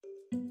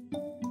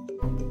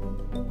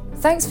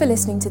Thanks for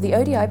listening to the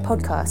ODI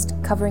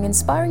podcast, covering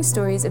inspiring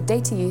stories of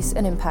data use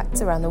and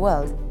impacts around the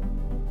world.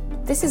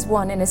 This is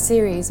one in a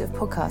series of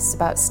podcasts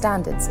about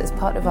standards as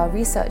part of our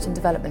research and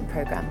development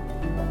programme.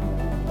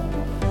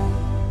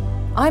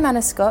 I'm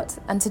Anna Scott,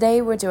 and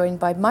today we're joined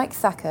by Mike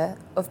Thacker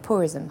of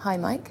Porism. Hi,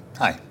 Mike.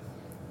 Hi.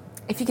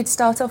 If you could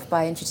start off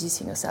by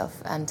introducing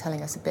yourself and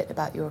telling us a bit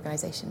about your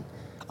organisation.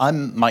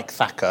 I'm Mike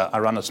Thacker. I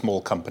run a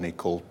small company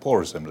called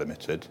Porism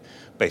Ltd,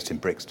 based in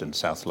Brixton,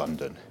 South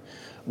London.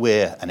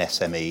 We're an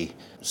SME,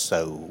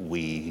 so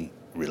we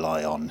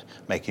rely on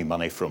making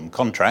money from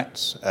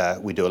contracts.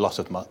 We do a lot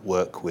of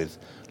work with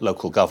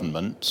local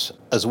government,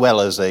 as well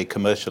as a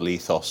commercial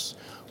ethos.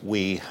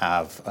 We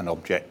have an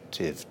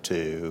objective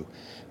to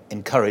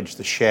encourage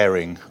the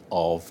sharing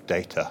of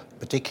data,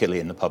 particularly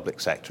in the public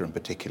sector and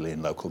particularly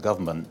in local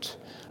government,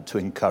 to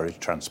encourage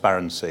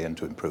transparency and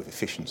to improve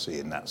efficiency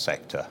in that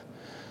sector.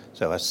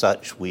 So as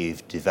such,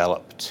 we've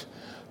developed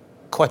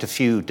quite a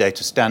few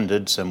data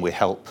standards, and we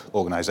help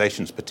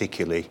organisations,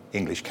 particularly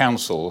English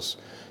councils,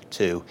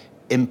 to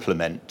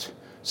implement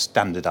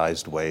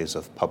standardised ways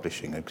of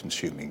publishing and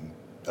consuming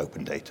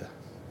open data.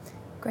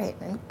 Great.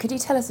 And could you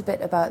tell us a bit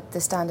about the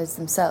standards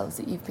themselves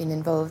that you've been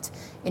involved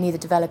in either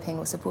developing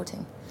or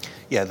supporting?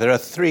 Yeah, there are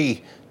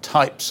three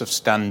types of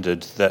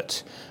standard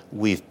that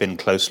we've been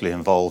closely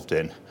involved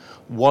in.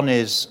 One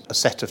is a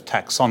set of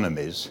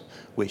taxonomies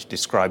which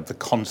describe the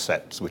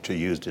concepts which are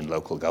used in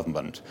local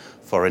government.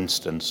 For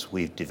instance,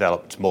 we've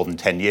developed more than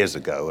 10 years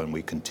ago, and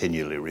we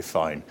continually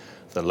refine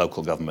the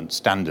local government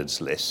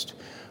standards list,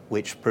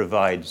 which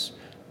provides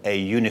a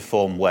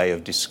uniform way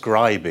of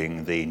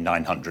describing the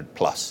 900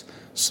 plus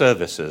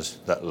services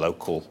that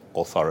local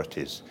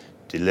authorities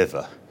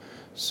deliver.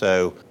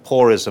 So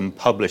Porism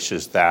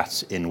publishes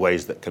that in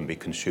ways that can be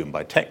consumed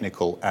by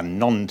technical and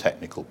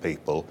non-technical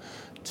people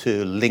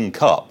to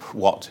link up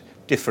what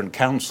different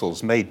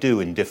councils may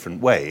do in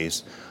different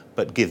ways,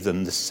 but give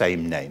them the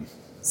same name.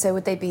 So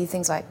would they be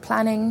things like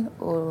planning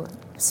or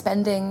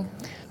spending?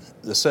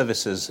 The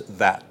services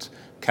that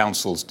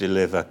councils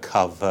deliver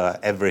cover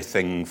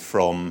everything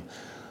from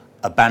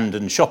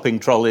abandoned shopping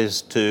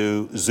trolleys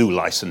to zoo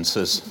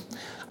licenses.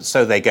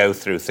 So they go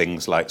through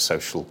things like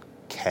social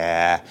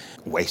care,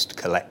 waste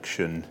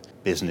collection,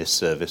 business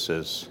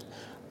services,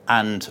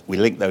 and we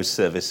link those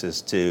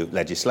services to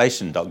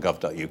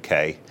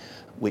legislation.gov.uk,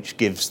 which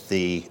gives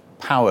the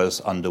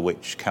powers under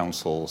which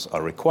councils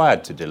are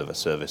required to deliver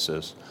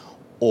services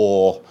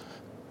or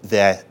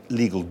their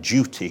legal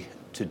duty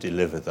to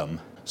deliver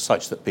them,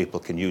 such that people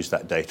can use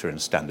that data in a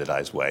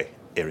standardised way,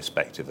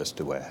 irrespective as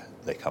to where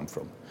they come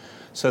from.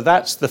 So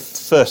that's the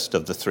first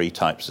of the three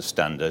types of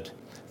standard.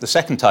 The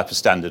second type of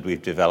standard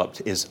we've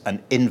developed is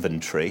an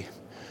inventory,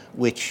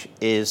 which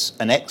is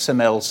an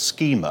XML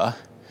schema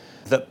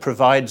that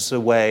provides a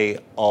way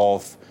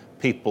of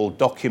people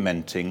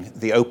documenting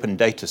the open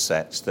data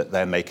sets that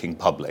they're making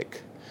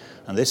public.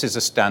 And this is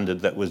a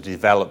standard that was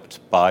developed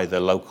by the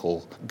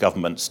local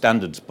government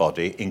standards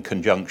body in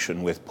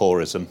conjunction with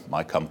Porism,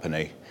 my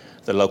company,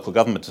 the Local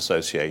Government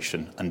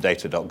Association and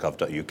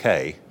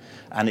data.gov.uk.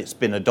 And it's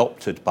been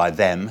adopted by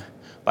them,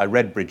 by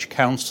Redbridge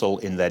Council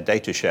in their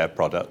data share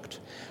product,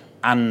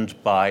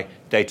 and by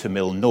Data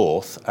Mill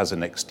North as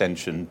an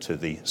extension to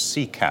the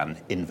CCAN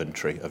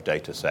inventory of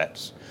data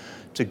sets,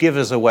 to give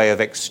us a way of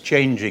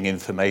exchanging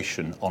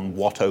information on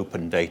what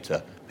open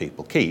data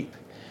people keep,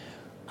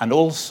 and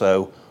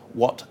also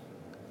what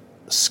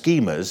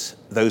schemas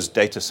those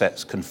data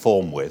sets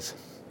conform with.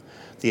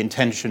 The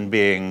intention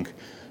being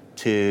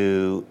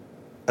to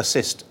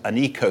assist an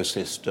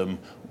ecosystem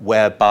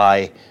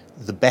whereby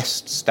the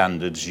best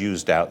standards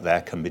used out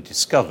there can be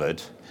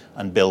discovered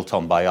and built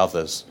on by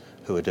others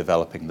who are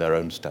developing their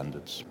own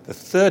standards. The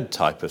third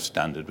type of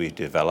standard we've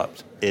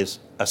developed is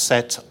a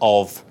set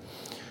of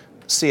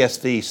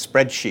CSV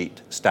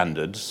spreadsheet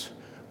standards,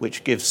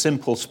 which give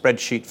simple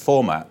spreadsheet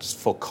formats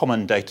for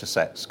common data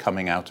sets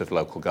coming out of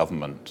local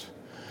government.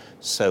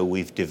 So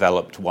we've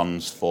developed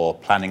ones for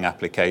planning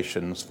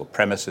applications, for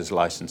premises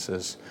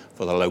licenses,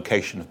 for the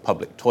location of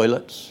public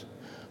toilets,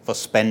 for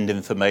spend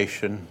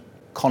information,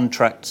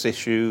 contracts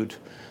issued,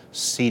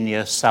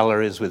 senior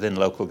salaries within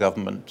local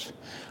government.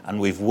 And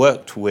we've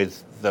worked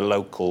with the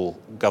local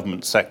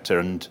government sector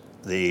and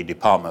the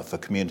Department for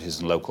Communities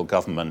and Local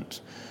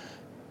Government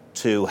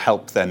to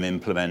help them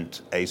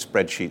implement a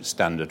spreadsheet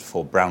standard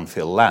for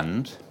brownfield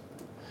land.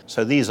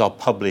 So these are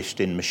published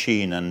in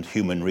machine and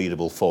human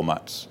readable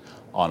formats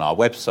on our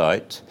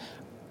website,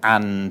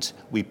 and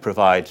we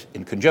provide,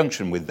 in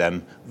conjunction with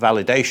them,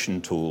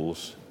 validation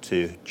tools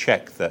to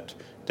check that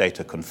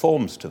data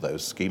conforms to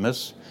those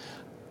schemas,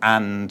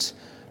 and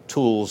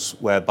tools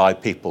whereby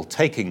people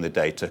taking the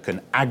data can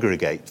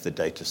aggregate the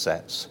data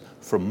sets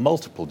from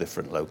multiple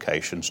different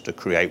locations to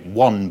create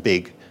one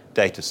big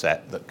data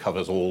set that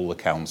covers all the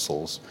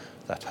councils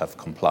that have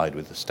complied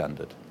with the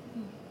standard.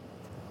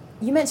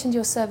 You mentioned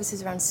your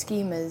services around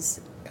schemas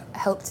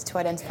helped to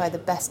identify the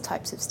best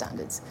types of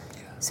standards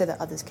so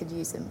that others could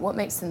use them. What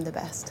makes them the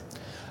best?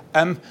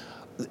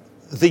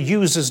 The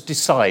users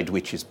decide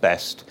which is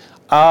best.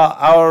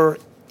 Our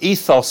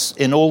ethos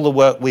in all the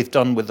work we've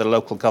done with the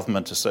Local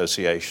Government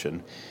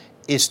Association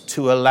is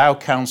to allow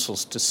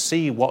councils to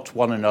see what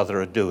one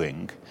another are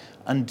doing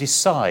and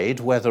decide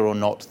whether or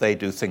not they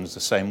do things the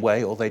same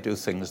way or they do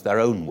things their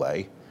own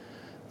way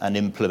and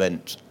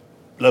implement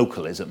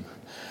localism.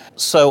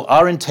 So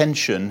our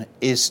intention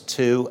is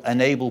to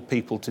enable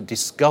people to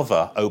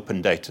discover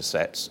open data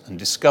sets and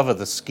discover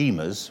the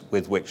schemas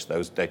with which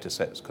those data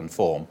sets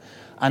conform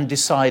and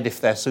decide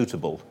if they're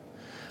suitable.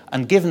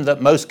 And given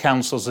that most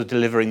councils are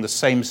delivering the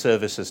same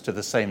services to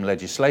the same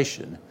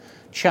legislation,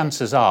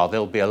 chances are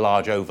there'll be a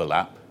large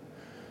overlap.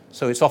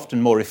 So it's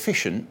often more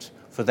efficient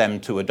for them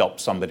to adopt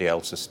somebody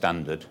else's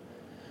standard.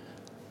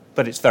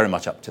 But it's very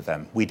much up to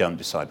them. We don't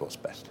decide what's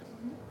best.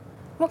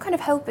 What kind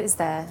of help is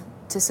there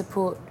to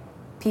support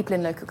people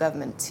in local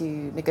government to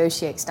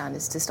negotiate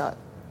standards to start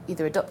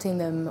either adopting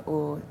them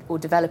or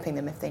developing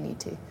them if they need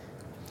to?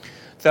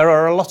 There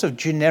are a lot of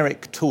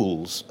generic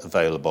tools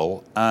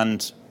available,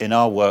 and in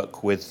our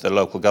work with the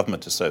Local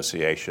Government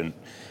Association,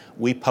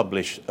 we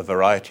publish a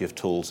variety of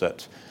tools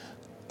at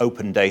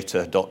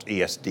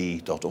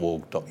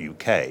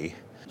opendata.esd.org.uk.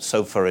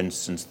 So, for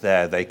instance,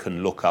 there they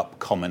can look up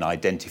common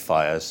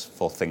identifiers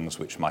for things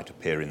which might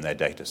appear in their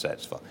data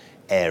sets, for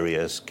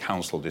areas,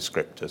 council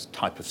descriptors,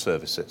 type of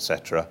service,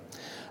 etc.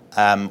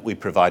 We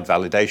provide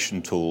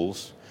validation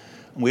tools.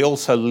 We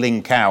also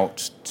link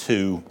out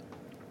to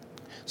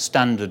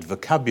standard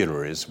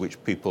vocabularies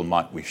which people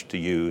might wish to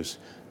use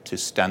to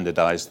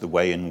standardize the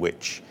way in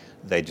which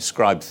they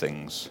describe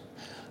things.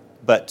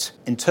 But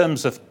in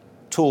terms of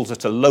tools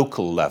at a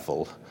local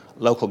level,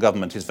 local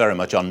government is very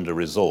much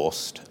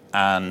under-resourced,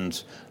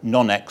 and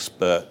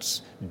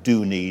non-experts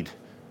do need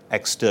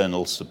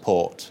external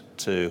support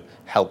to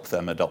help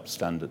them adopt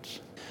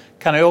standards.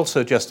 Can I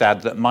also just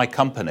add that my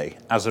company,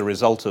 as a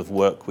result of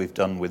work we've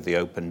done with the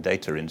Open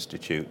Data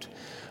Institute,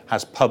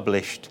 has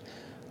published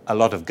a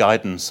lot of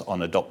guidance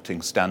on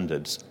adopting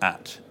standards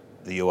at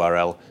the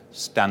URL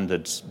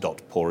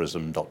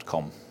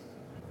standards.porism.com.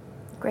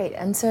 Great.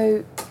 And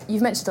so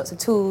you've mentioned lots of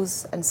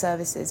tools and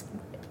services.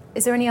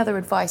 Is there any other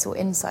advice or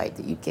insight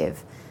that you'd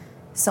give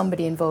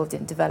somebody involved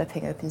in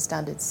developing open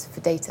standards for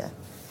data?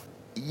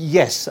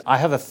 Yes, I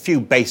have a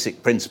few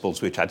basic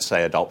principles which I'd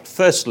say adopt.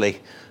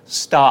 Firstly,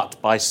 start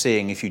by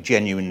seeing if you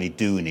genuinely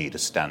do need a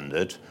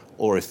standard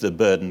or if the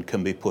burden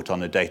can be put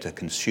on a data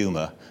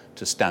consumer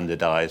to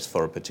standardize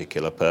for a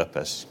particular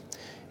purpose.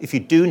 If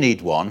you do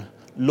need one,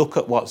 look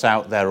at what's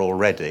out there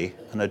already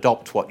and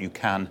adopt what you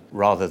can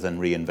rather than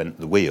reinvent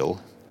the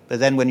wheel. But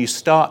then when you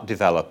start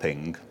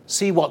developing,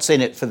 see what's in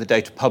it for the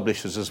data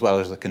publishers as well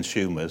as the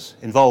consumers.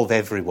 Involve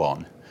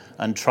everyone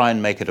and try and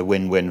make it a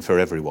win-win for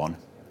everyone.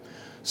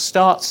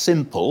 Start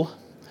simple,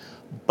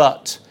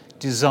 but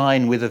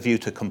design with a view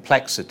to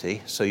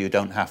complexity so you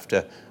don't have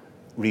to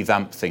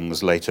revamp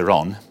things later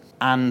on.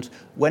 And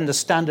when the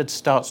standard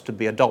starts to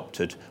be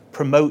adopted,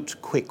 promote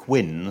quick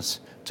wins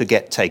to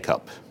get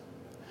take-up.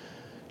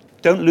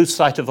 Don't lose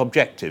sight of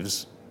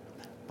objectives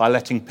by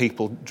letting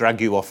people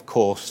drag you off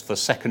course for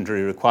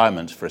secondary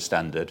requirements for a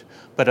standard,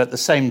 but at the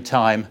same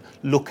time,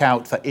 look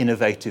out for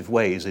innovative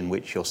ways in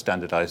which your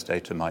standardized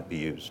data might be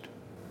used.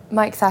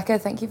 Mike Thacker,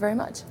 thank you very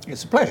much.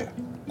 It's a pleasure.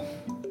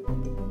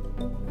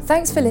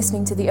 Thanks for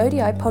listening to the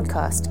ODI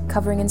podcast,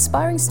 covering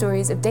inspiring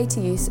stories of data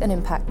use and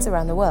impacts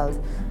around the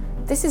world.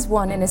 This is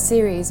one in a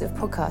series of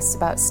podcasts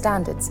about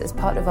standards as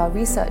part of our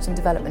research and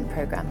development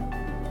programme.